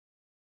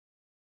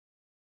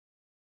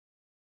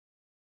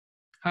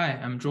Hi,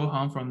 I'm Zhou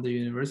Han from the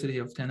University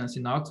of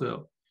Tennessee,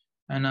 Knoxville,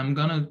 and I'm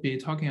going to be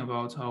talking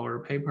about our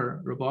paper,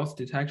 Robust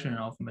Detection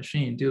of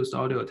Machine-Induced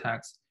Audio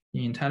Attacks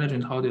in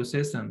Intelligent Audio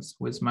Systems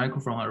with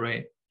Microphone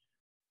Array.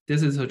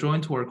 This is a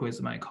joint work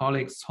with my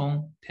colleagues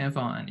Cong,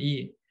 Tianfang, and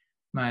Yi,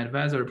 my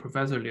advisor,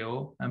 Professor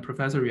Liu, and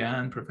Professor Yuan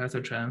and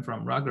Professor Chen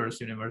from Rutgers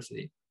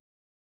University.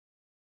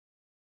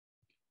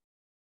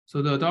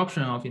 So the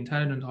adoption of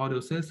intelligent audio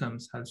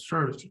systems has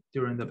surged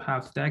during the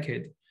past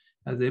decade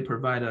as they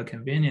provide a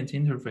convenient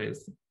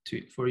interface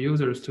for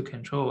users to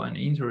control and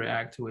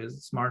interact with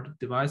smart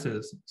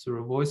devices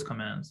through voice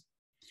commands.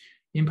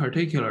 In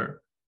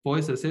particular,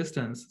 voice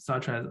assistants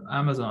such as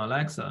Amazon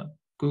Alexa,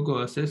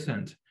 Google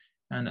Assistant,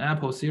 and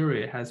Apple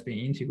Siri has been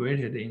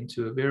integrated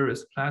into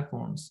various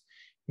platforms,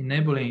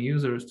 enabling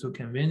users to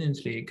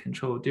conveniently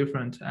control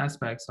different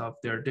aspects of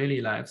their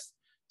daily lives,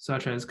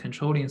 such as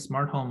controlling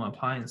smart home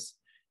appliances,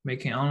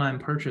 making online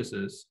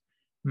purchases,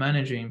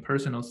 managing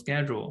personal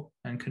schedule,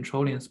 and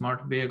controlling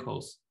smart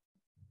vehicles.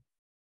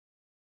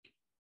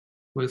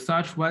 With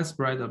such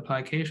widespread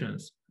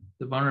applications,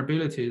 the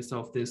vulnerabilities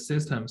of these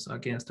systems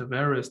against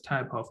various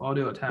types of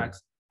audio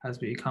attacks has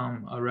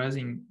become a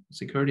rising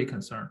security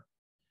concern.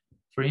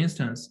 For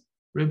instance,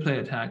 replay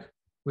attack,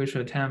 which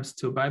attempts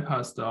to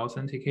bypass the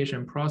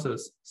authentication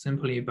process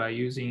simply by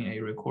using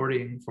a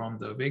recording from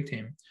the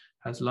victim,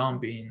 has long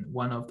been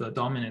one of the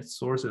dominant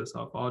sources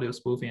of audio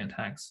spoofing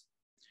attacks.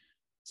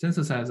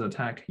 Synthesizer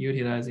attack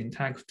utilizing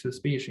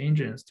text-to-speech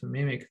engines to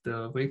mimic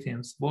the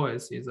victim's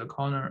voice is a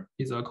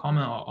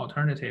common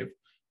alternative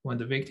when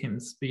the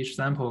victim's speech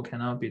sample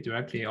cannot be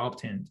directly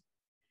obtained.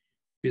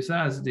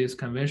 Besides these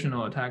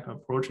conventional attack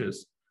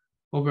approaches,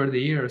 over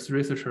the years,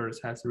 researchers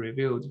have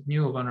revealed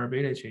new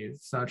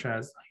vulnerabilities such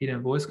as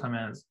hidden voice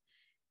commands,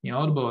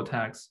 inaudible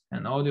attacks,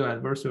 and audio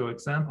adversarial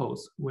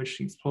examples, which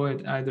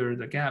exploit either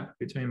the gap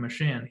between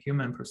machine and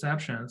human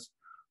perceptions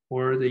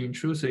or the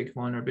intrinsic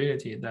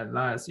vulnerability that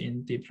lies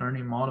in deep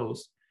learning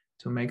models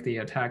to make the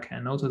attack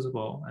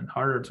unnoticeable and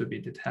harder to be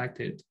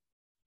detected.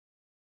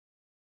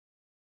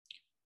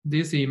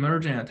 These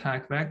emerging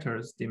attack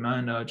vectors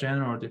demand a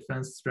general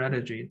defense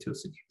strategy to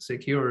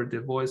secure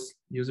the voice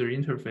user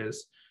interface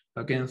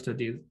against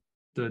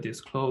the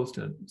disclosed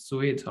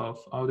suite of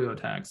audio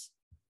attacks.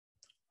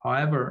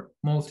 However,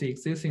 most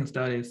existing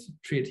studies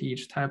treat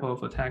each type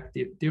of attack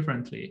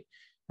differently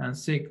and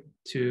seek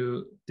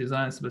to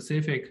design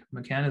specific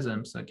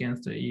mechanisms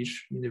against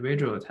each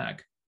individual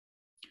attack.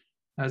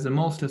 As the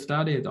most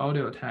studied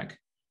audio attack,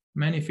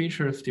 many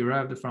features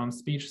derived from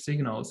speech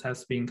signals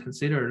has been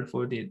considered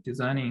for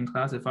designing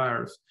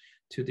classifiers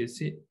to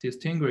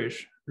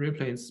distinguish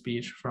replayed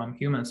speech from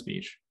human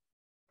speech.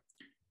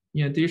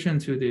 In addition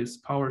to these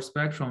power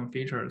spectrum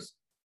features,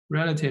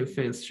 relative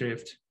phase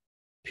shift,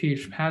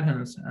 pitch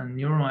patterns, and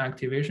neuron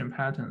activation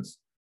patterns,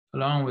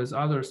 along with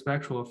other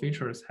spectral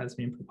features, has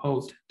been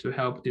proposed to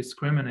help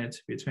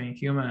discriminate between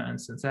human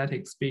and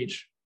synthetic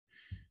speech.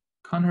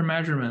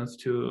 Countermeasurements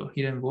to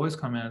hidden voice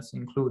commands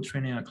include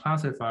training a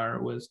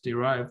classifier with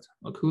derived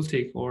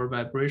acoustic or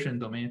vibration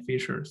domain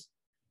features.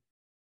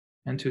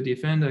 And to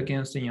defend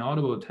against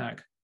inaudible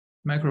attack,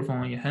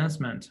 microphone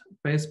enhancement,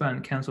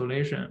 baseband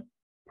cancellation,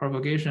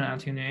 propagation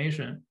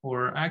attenuation,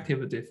 or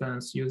active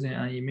defense using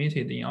an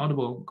emitted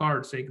inaudible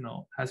guard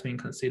signal has been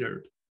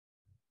considered.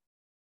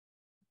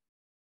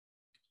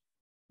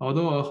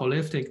 Although a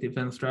holistic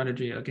defense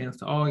strategy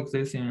against all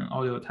existing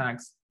audio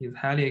attacks is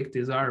highly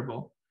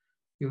desirable,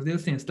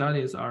 existing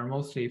studies are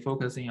mostly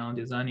focusing on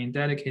designing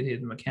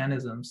dedicated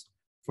mechanisms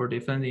for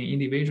defending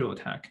individual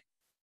attack.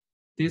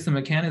 These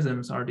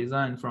mechanisms are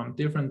designed from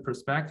different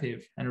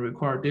perspectives and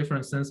require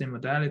different sensing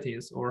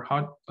modalities or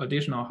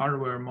additional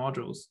hardware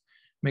modules,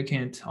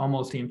 making it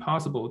almost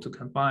impossible to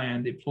combine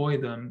and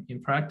deploy them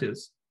in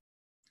practice.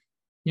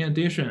 In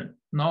addition,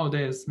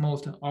 nowadays,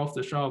 most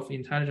off-the-shelf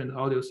intelligent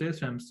audio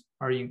systems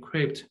are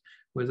equipped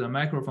with a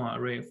microphone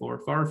array for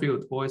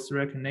far-field voice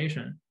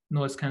recognition,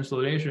 noise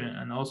cancellation,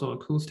 and also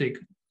acoustic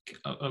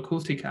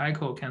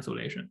echo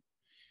cancellation.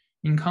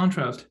 In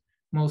contrast,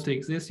 most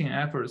existing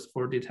efforts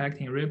for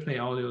detecting replay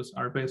audios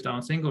are based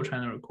on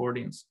single-channel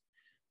recordings.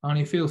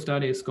 Only few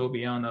studies go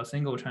beyond a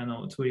single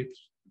channel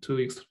to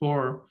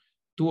explore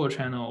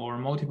dual-channel or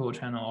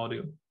multiple-channel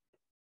audio.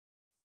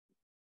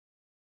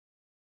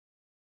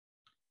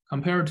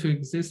 Compared to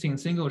existing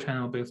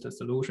single-channel-based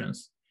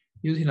solutions,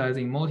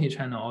 utilizing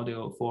multi-channel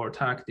audio for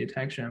attack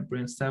detection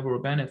brings several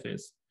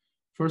benefits.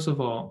 First of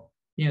all,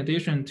 in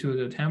addition to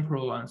the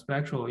temporal and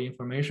spectral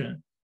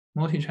information,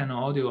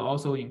 multi-channel audio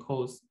also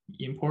encodes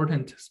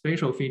important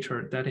spatial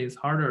feature that is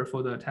harder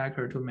for the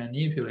attacker to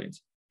manipulate.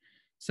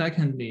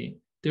 Secondly,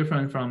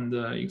 different from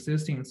the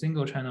existing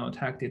single-channel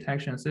attack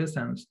detection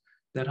systems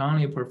that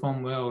only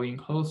perform well in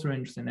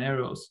close-range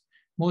scenarios,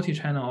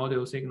 multi-channel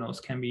audio signals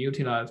can be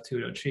utilized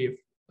to achieve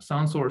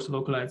sound source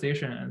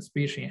localization and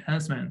speech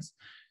enhancements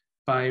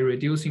by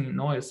reducing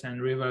noise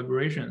and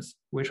reverberations,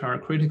 which are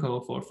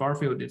critical for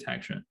far-field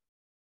detection.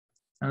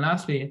 And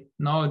lastly,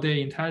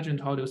 nowadays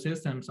intelligent audio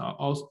systems are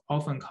also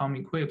often come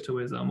equipped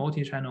with a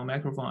multi-channel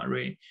microphone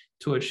array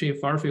to achieve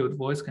far-field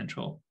voice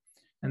control.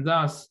 And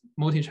thus,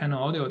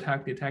 multi-channel audio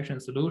attack detection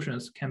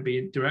solutions can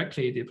be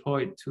directly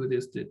deployed to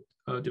these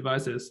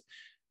devices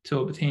to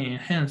obtain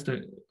enhanced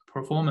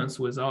performance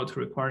without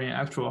requiring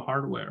actual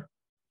hardware.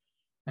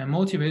 And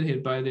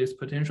motivated by these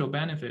potential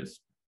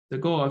benefits, the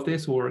goal of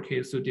this work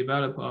is to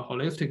develop a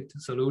holistic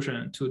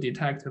solution to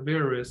detect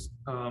various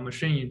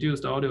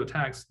machine-induced audio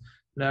attacks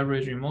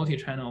leveraging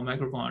multi-channel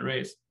microphone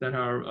arrays that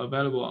are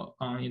available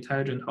on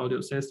intelligent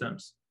audio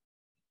systems.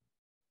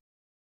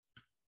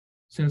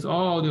 Since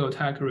all audio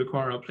attacks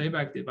require a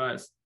playback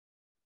device,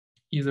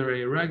 either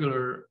a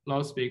regular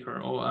loudspeaker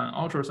or an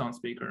ultrasound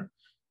speaker,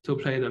 to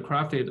play the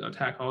crafted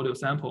attack audio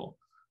sample,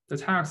 the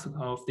task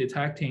of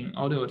detecting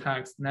audio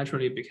attacks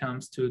naturally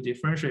becomes to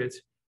differentiate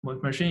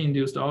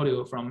machine-induced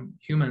audio from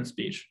human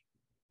speech.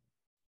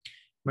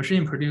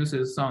 Machine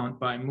produces sound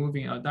by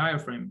moving a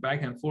diaphragm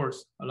back and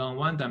forth along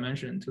one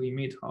dimension to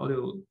emit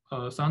audio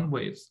sound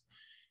waves.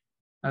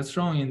 As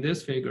shown in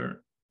this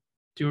figure,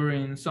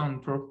 during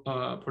sound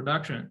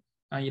production,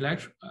 an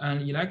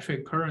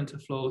electric current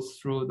flows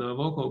through the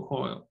vocal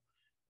coil,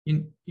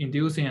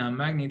 inducing a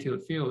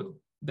magnitude field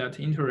that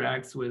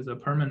interacts with a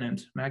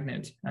permanent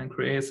magnet and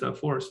creates a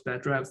force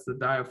that drives the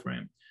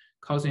diaphragm,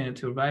 causing it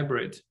to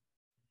vibrate.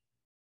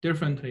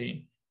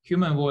 Differently,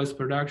 human voice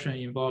production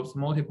involves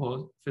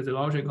multiple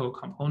physiological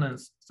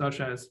components such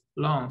as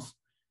lungs,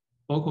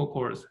 vocal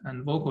cords,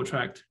 and vocal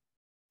tract.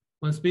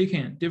 When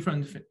speaking,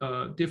 different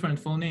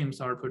phonemes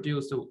are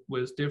produced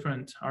with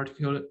different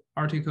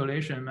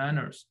articulation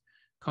manners,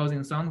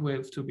 causing sound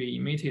waves to be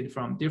emitted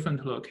from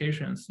different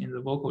locations in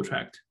the vocal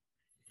tract.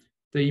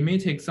 The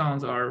emitted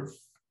sounds are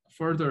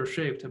further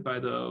shaped by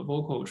the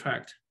vocal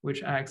tract,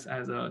 which acts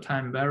as a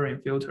time-varying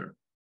filter.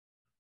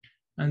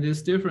 And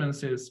these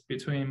differences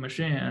between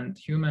machine and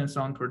human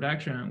sound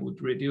production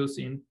would reduce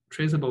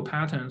traceable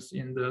patterns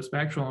in the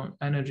spectral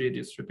energy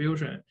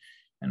distribution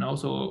and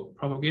also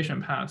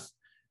propagation paths,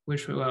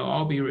 which will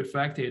all be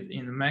reflected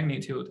in the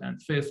magnitude and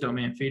phase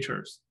domain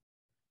features.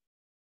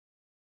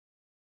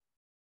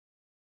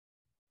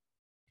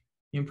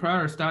 In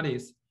prior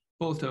studies,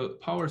 both the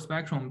power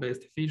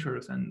spectrum-based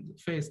features and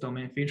phase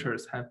domain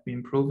features have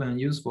been proven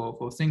useful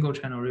for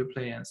single-channel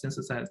replay and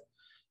synthesized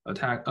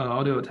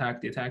audio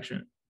attack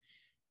detection.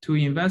 To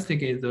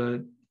investigate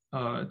the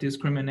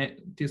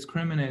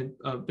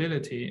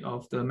discriminability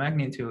of the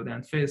magnitude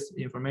and phase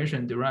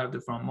information derived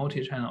from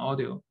multi-channel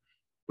audio,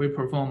 we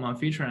perform a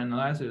feature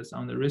analysis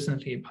on the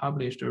recently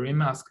published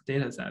ReMask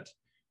dataset,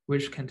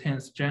 which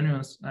contains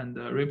genuine and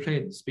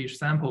replayed speech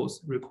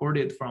samples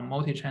recorded from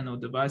multi-channel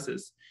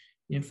devices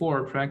in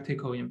 4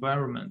 practical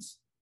environments.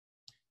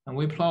 And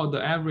we plot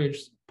the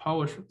average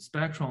power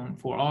spectrum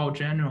for all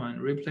genuine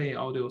replay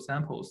audio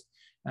samples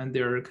and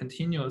their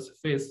continuous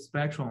phase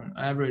spectrum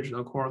averaged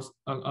across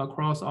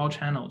all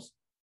channels.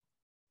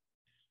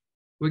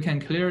 We can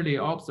clearly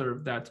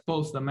observe that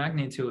both the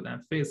magnitude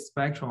and phase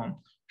spectrum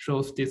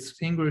shows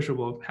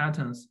distinguishable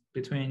patterns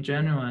between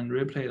genuine and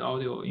replayed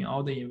audio in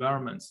all the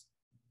environments.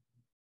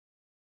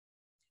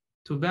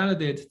 To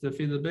validate the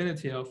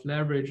feasibility of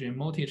leveraging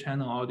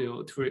multi-channel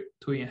audio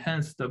to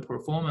enhance the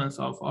performance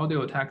of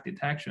audio attack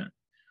detection,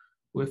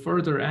 we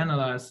further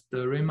analyzed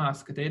the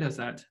ReMask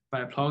dataset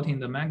by plotting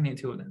the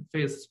magnitude and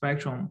phase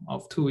spectrum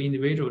of 2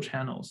 individual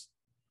channels.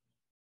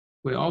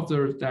 We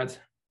observed that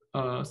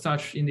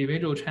such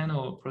individual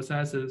channel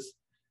processes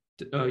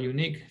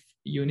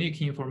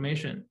unique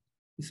information,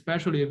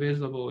 especially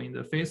visible in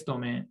the phase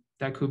domain,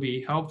 that could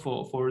be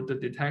helpful for the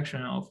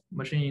detection of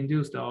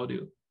machine-induced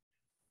audio.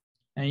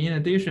 And in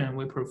addition,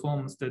 we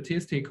performed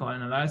statistical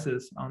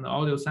analysis on the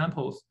audio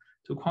samples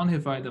to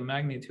quantify the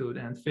magnitude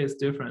and phase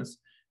difference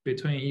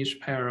between each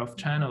pair of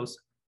channels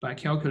by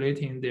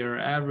calculating their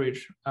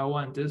average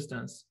L1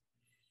 distance.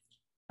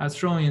 As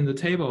shown in the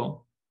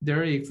table,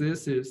 there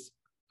exists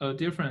a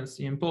difference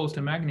in both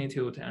the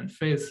magnitude and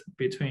phase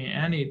between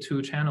any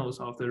 2 channels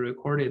of the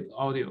recorded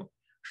audio,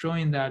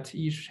 showing that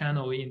each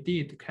channel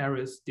indeed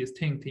carries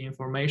distinct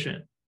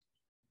information.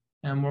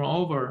 And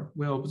moreover,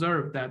 we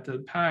observe that the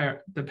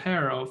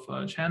pair of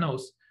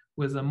channels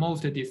with the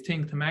most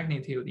distinct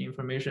magnitude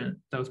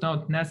information does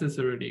not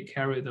necessarily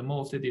carry the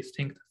most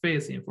distinct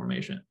phase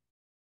information.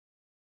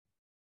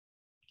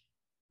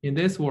 In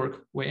this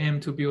work, we aim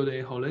to build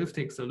a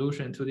holistic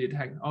solution to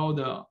detect all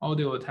the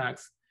audio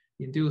attacks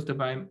induced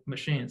by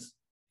machines.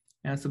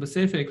 And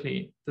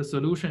specifically, the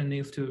solution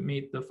needs to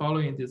meet the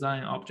following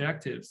design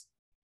objectives.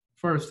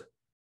 First,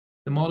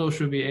 the model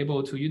should be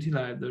able to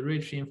utilize the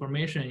rich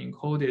information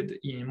encoded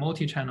in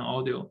multi-channel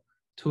audio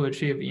to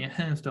achieve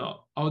enhanced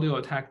audio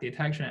attack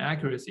detection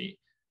accuracy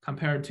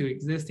compared to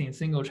existing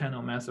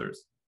single-channel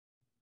methods.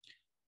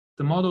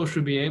 The model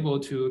should be able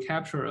to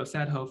capture a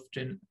set of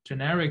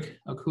generic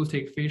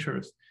acoustic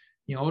features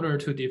in order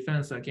to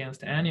defend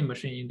against any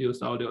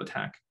machine-induced audio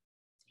attack.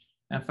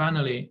 And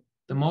finally,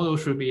 the model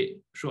should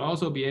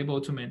also be able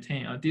to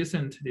maintain a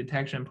decent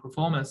detection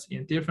performance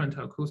in different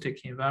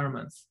acoustic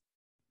environments.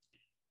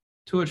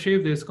 To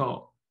achieve this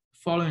goal,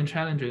 following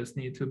challenges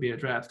need to be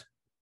addressed.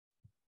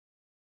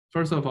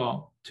 First of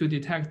all, to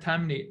achieve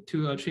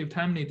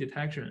timely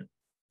detection,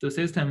 the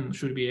system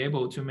should be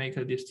able to make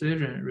a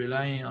decision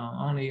relying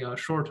on only a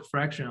short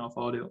fraction of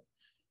audio,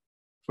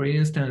 for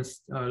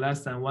instance,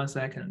 less than 1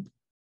 second.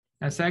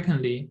 And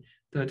secondly,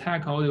 the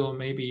attack audio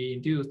may be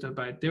induced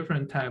by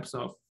different types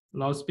of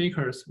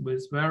loudspeakers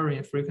with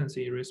varying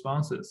frequency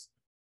responses.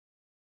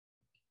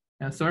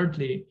 And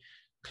thirdly,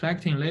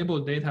 collecting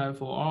labeled data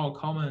for all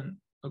common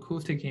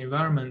acoustic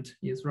environment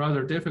is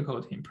rather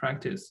difficult in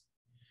practice.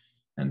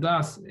 And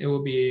thus, it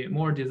will be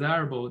more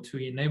desirable to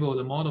enable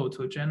the model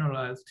to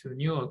generalize to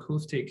new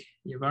acoustic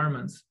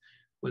environments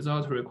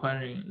without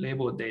requiring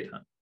labeled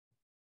data.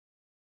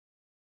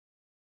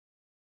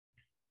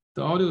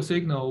 The audio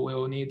signal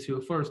will need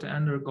to first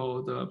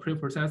undergo the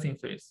preprocessing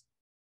phase.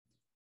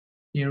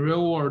 In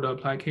real-world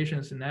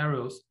application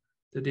scenarios,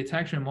 the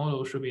detection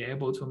model should be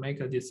able to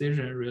make a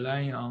decision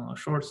relying on a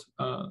short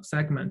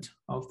segment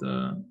of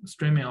the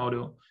streaming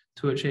audio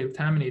to achieve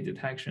timely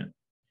detection.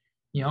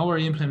 In our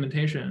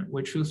implementation,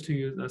 we choose to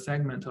use a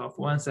segment of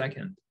 1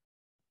 second.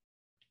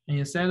 And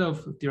instead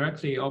of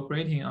directly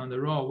operating on the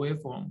raw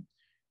waveform,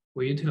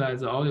 we utilize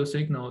the audio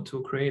signal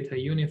to create a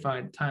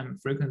unified time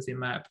frequency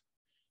map.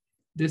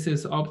 This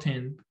is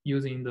obtained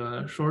using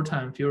the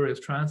short-time Fourier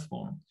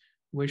transform,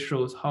 which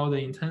shows how the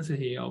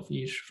intensity of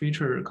each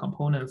feature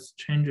components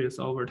changes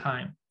over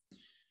time.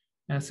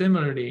 And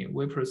similarly,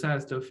 we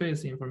process the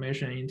phase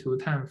information into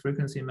time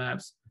frequency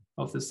maps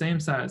of the same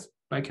size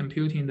by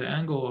computing the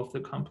angle of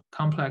the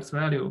complex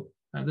value,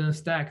 and then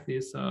stack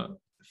these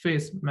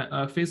phase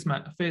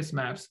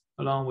maps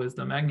along with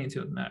the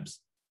magnitude maps.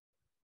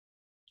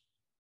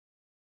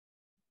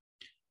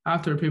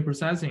 After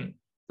preprocessing,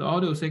 the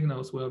audio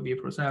signals will be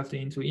processed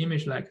into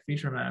image-like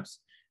feature maps,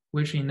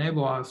 which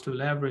enable us to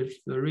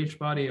leverage the rich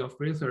body of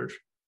research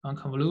on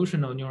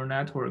convolutional neural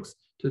networks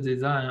to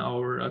design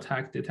our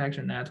attack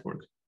detection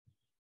network.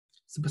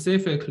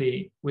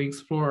 Specifically, we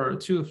explore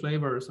 2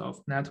 flavors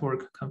of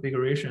network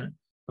configuration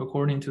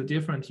according to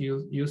different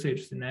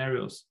usage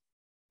scenarios.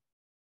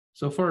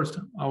 So first,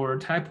 our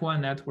type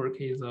 1 network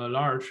is a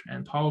large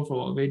and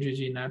powerful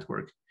VGG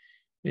network.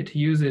 It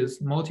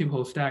uses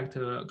multiple stacked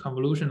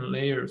convolutional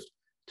layers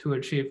to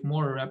achieve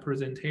more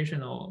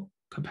representational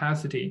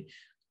capacity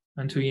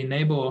and to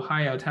enable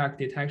high attack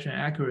detection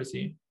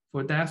accuracy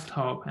for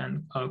desktop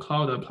and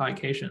cloud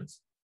applications.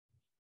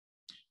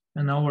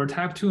 And our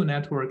type 2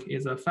 network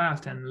is a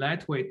fast and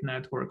lightweight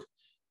network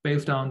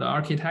based on the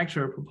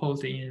architecture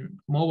proposed in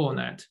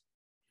MobileNet.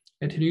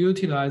 It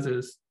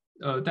utilizes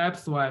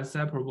depth-wise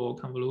separable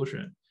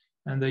convolution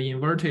and the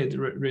inverted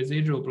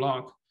residual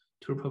block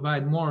to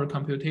provide more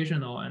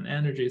computational and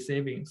energy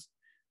savings,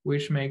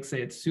 which makes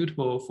it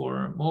suitable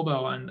for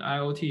mobile and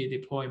IoT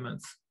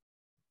deployments.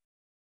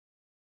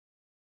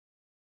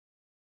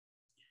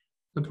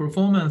 The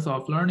performance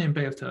of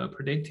learning-based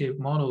predictive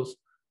models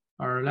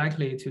are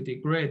likely to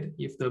degrade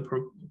if the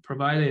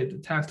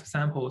provided test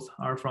samples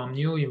are from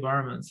new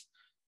environments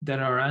that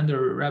are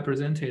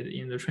underrepresented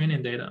in the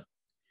training data.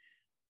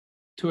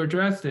 To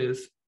address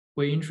this,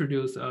 we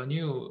introduce a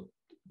new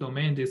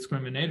domain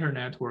discriminator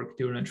network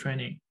during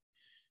training.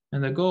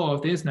 And the goal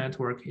of this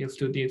network is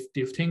to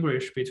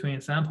distinguish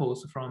between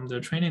samples from the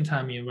training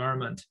time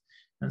environment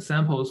and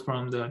samples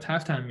from the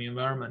test time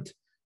environment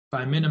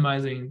by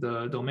minimizing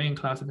the domain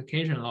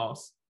classification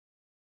loss.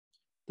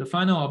 The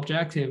final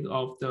objective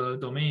of the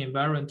domain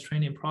invariant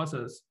training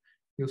process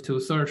is to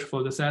search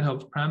for the set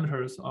of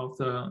parameters of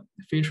the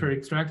feature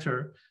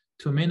extractor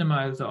to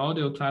minimize the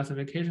audio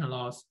classification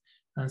loss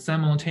and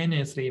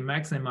simultaneously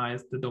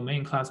maximize the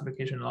domain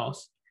classification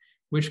loss,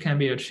 which can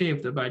be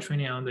achieved by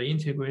training on the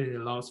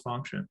integrated loss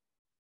function.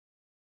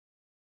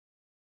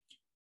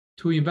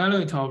 To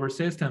evaluate our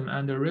system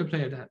under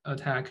replay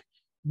attack,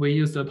 we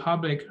use the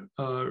public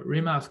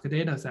remask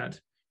dataset,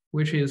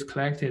 which is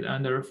collected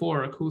under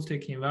 4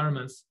 acoustic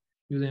environments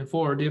using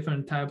 4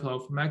 different types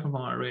of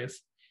microphone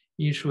arrays,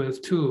 each with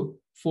 2,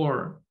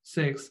 4,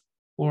 6,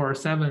 or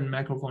 7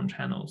 microphone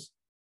channels.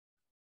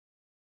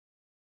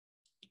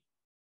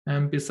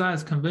 And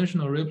besides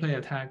conventional replay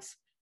attacks,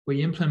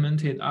 we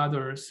implemented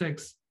other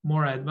 6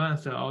 more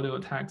advanced audio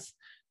attacks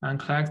and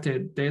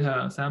collected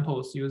data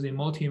samples using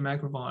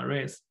multi-microphone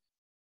arrays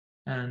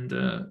and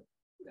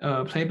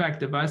playback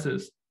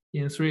devices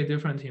in 3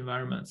 different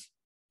environments.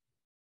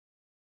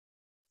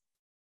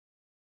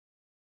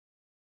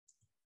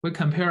 We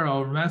compare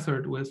our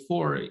method with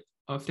 4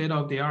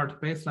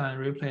 state-of-the-art baseline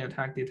replay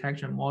attack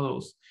detection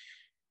models,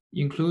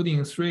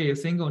 including 3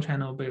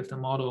 single-channel-based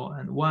model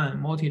and 1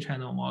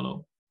 multi-channel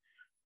model.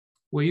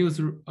 We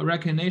use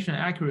recognition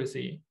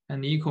accuracy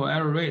and equal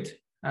error rate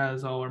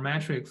as our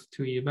metrics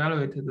to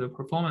evaluate the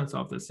performance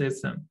of the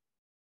system.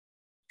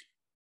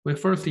 We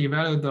first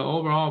evaluate the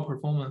overall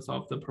performance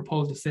of the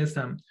proposed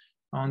system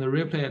on the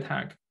replay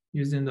attack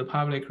using the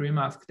public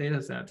remask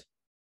dataset.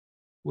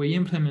 We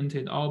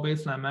implemented all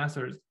baseline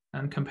methods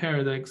and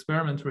compared the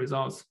experiment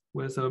results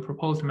with the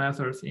proposed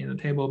methods in the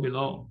table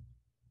below.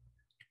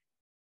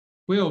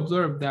 We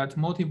observed that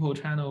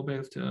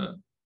multi-channel-based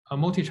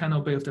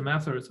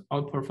methods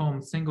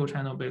outperform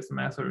single-channel-based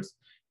methods,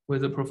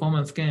 with the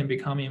performance gain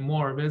becoming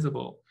more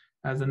visible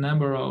as the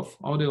number of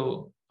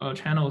audio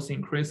channels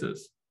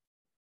increases.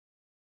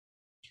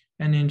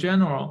 And in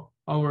general,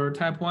 our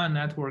type 1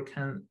 network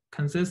can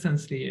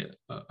consistently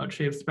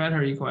achieves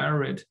better equal error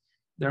rate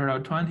that are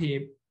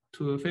 20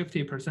 to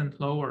 50%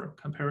 lower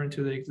compared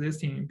to the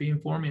existing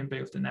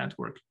beamforming-based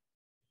network.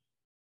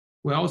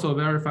 We also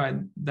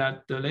verified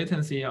that the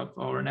latency of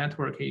our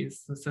network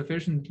is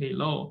sufficiently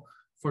low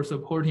for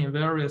supporting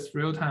various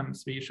real-time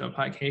speech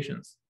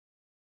applications.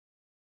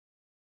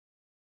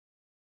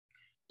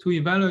 To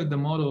evaluate the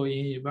model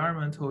in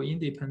environmental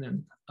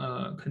independent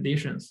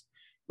conditions,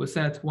 we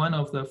set one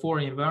of the 4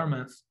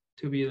 environments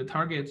to be the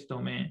target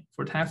domain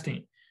for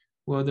testing,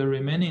 while the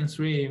remaining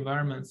 3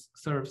 environments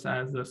serves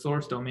as the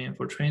source domain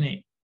for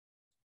training.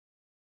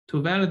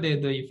 To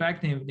validate the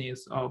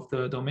effectiveness of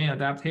the domain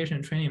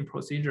adaptation training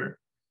procedure,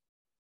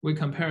 we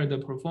compared the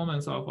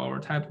performance of our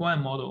type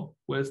 1 model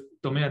with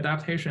domain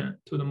adaptation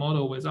to the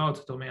model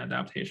without domain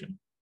adaptation.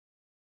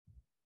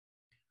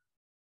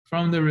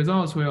 From the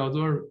results, we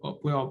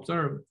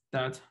observe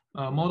that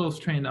models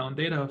trained on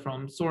data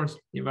from source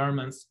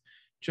environments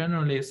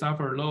generally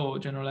suffer low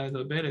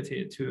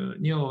generalizability to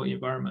new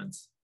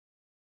environments.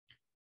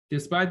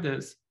 Despite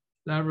this,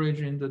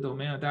 leveraging the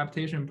domain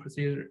adaptation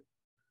procedure,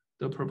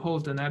 the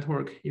proposed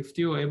network is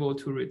still able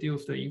to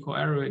reduce the equal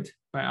error rate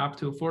by up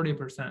to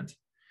 40%,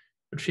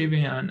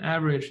 achieving an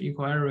average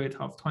equal error rate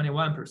of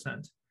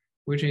 21%,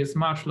 which is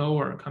much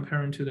lower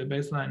compared to the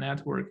baseline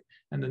network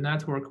and the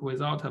network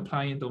without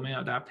applying domain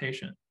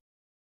adaptation.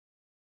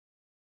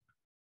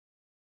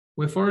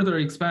 We further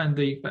expand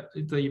the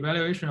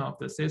evaluation of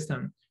the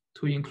system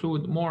to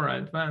include more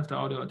advanced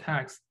audio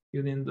attacks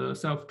using the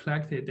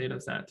self-collected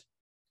dataset.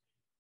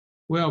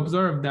 We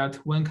observed that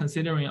when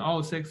considering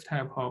all 6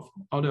 types of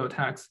audio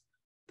attacks,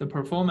 the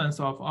performance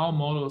of all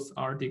models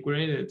are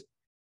degraded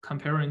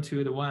comparing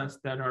to the ones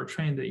that are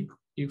trained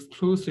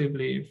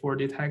exclusively for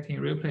detecting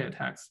replay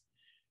attacks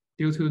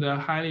due to the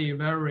highly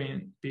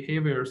varying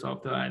behaviors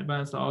of the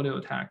advanced audio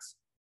attacks.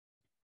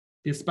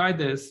 Despite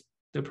this,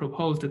 the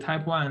proposed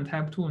type 1 and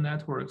type 2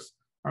 networks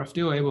are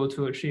still able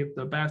to achieve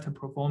the best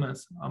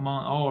performance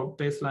among all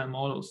baseline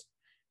models,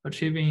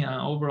 achieving an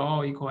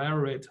overall equal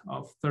error rate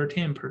of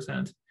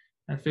 13%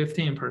 and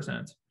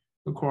 15%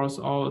 across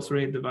all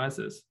 3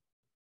 devices.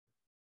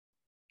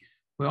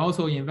 We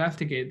also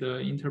investigate the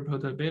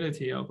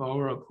interpretability of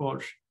our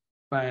approach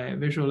by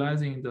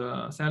visualizing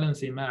the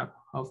silency map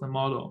of the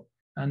model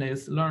and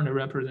its learned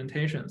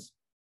representations.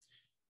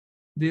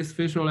 These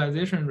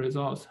visualization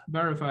results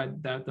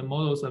verified that the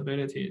model's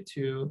ability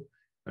to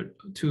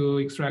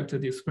extract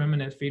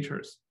discriminant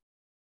features.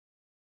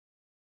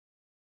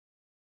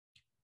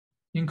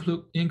 In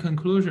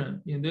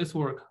conclusion, in this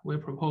work, we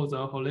propose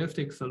a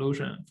holistic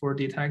solution for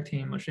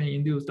detecting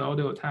machine-induced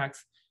audio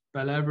attacks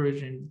by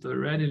leveraging the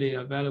readily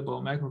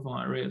available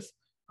microphone arrays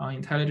on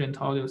intelligent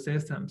audio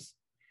systems.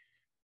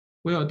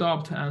 We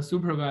adopt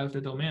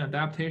unsupervised domain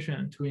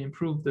adaptation to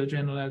improve the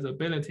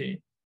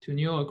generalizability to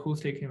new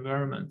acoustic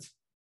environments.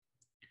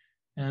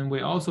 And we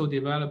also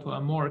develop a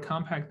more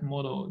compact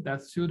model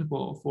that's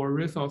suitable for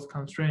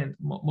resource-constrained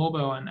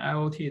mobile and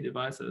IoT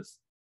devices.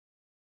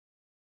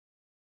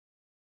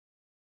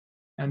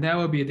 And that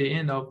will be the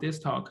end of this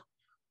talk.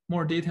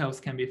 More details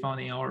can be found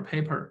in our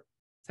paper.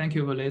 Thank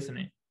you for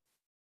listening.